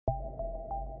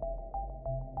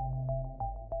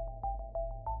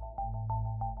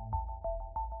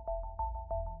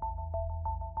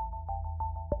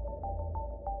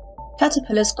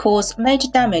Caterpillars cause major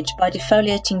damage by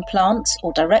defoliating plants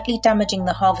or directly damaging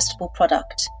the harvestable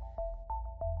product.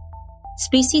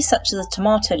 Species such as the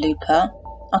tomato looper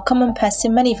are common pests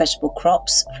in many vegetable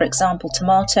crops, for example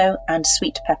tomato and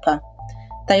sweet pepper.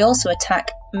 They also attack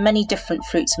many different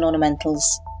fruits and ornamentals.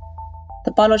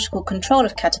 The biological control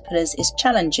of caterpillars is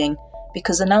challenging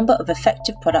because the number of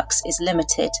effective products is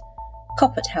limited.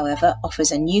 Koppert, however,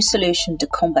 offers a new solution to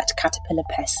combat caterpillar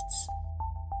pests.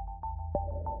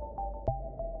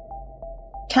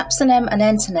 Capsanem and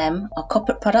Entonem are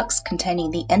Koppert products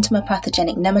containing the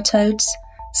entomopathogenic nematodes,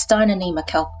 Steinernema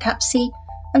calpocapsi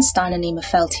and Steinernema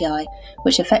feltii,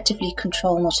 which effectively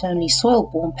control not only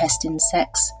soil-borne pest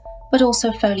insects, but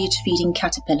also foliage-feeding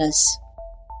caterpillars.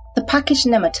 The packaged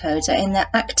nematodes are in their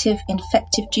active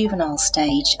infective juvenile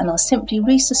stage and are simply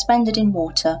resuspended in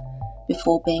water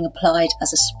before being applied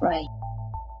as a spray.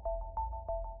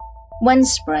 When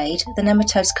sprayed, the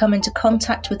nematodes come into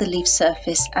contact with the leaf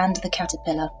surface and the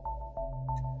caterpillar.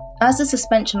 As the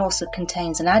suspension also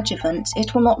contains an adjuvant,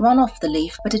 it will not run off the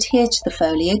leaf but adhere to the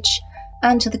foliage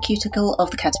and to the cuticle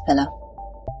of the caterpillar.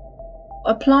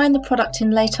 Applying the product in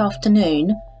late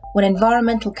afternoon, when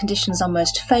environmental conditions are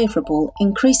most favourable,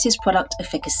 increases product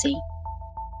efficacy.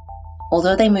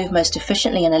 Although they move most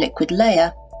efficiently in a liquid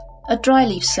layer, a dry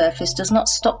leaf surface does not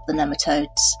stop the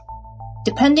nematodes.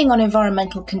 Depending on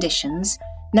environmental conditions,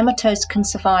 nematodes can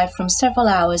survive from several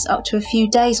hours up to a few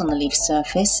days on the leaf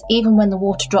surface, even when the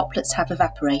water droplets have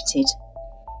evaporated.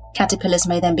 Caterpillars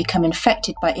may then become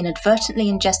infected by inadvertently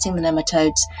ingesting the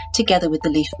nematodes together with the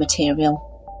leaf material.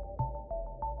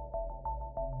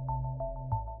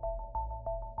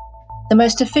 The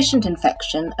most efficient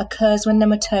infection occurs when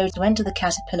nematodes enter the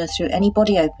caterpillar through any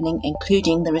body opening,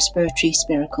 including the respiratory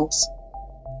spiracles.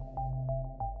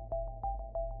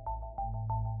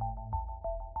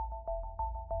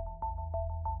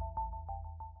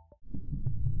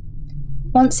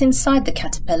 Once inside the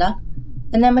caterpillar,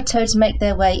 the nematodes make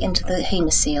their way into the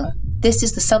hemocoel. This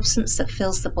is the substance that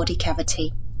fills the body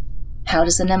cavity. How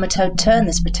does the nematode turn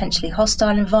this potentially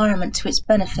hostile environment to its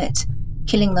benefit,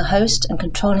 killing the host and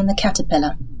controlling the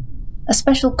caterpillar? A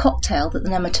special cocktail that the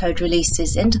nematode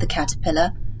releases into the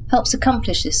caterpillar helps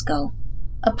accomplish this goal.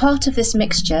 A part of this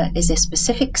mixture is a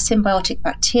specific symbiotic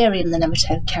bacterium the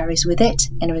nematode carries with it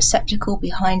in a receptacle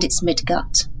behind its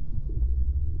midgut.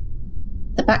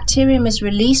 The bacterium is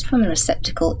released from the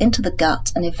receptacle into the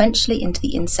gut and eventually into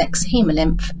the insect's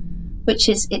hemolymph, which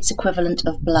is its equivalent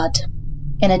of blood.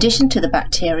 In addition to the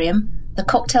bacterium, the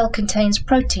cocktail contains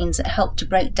proteins that help to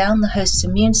break down the host's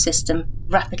immune system,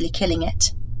 rapidly killing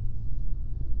it.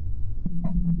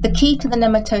 The key to the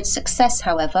nematode's success,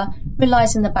 however,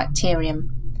 relies in the bacterium.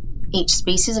 Each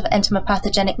species of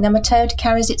entomopathogenic nematode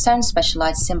carries its own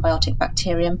specialized symbiotic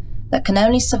bacterium that can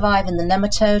only survive in the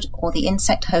nematode or the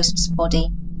insect host's body.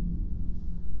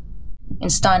 In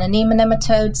Steinernema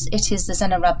nematodes, it is the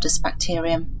Xenorhabdus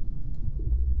bacterium.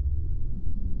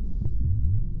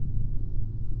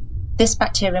 This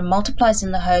bacterium multiplies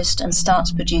in the host and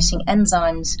starts producing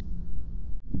enzymes.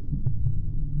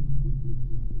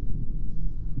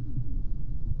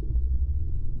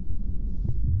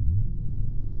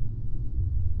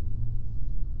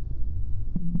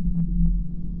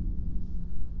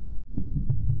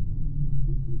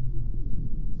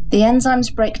 The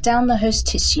enzymes break down the host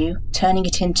tissue, turning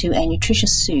it into a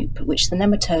nutritious soup, which the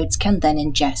nematodes can then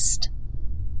ingest.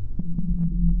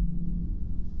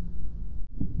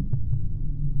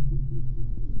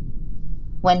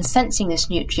 When sensing this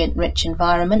nutrient-rich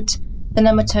environment, the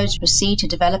nematodes proceed to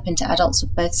develop into adults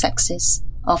of both sexes.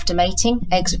 After mating,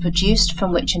 eggs are produced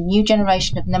from which a new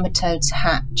generation of nematodes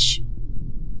hatch.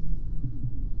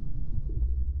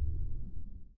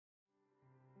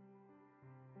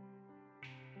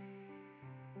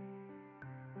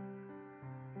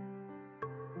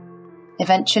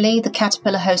 Eventually, the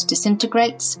caterpillar host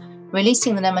disintegrates,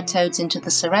 releasing the nematodes into the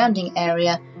surrounding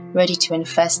area, ready to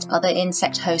infest other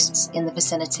insect hosts in the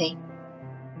vicinity.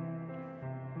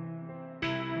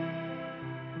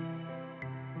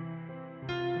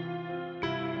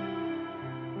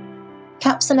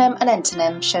 Capsanem and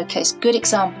Entonem showcase good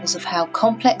examples of how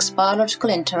complex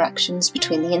biological interactions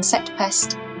between the insect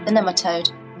pest, the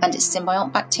nematode, and its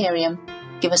symbiont bacterium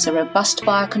give us a robust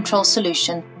biocontrol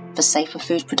solution for safer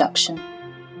food production.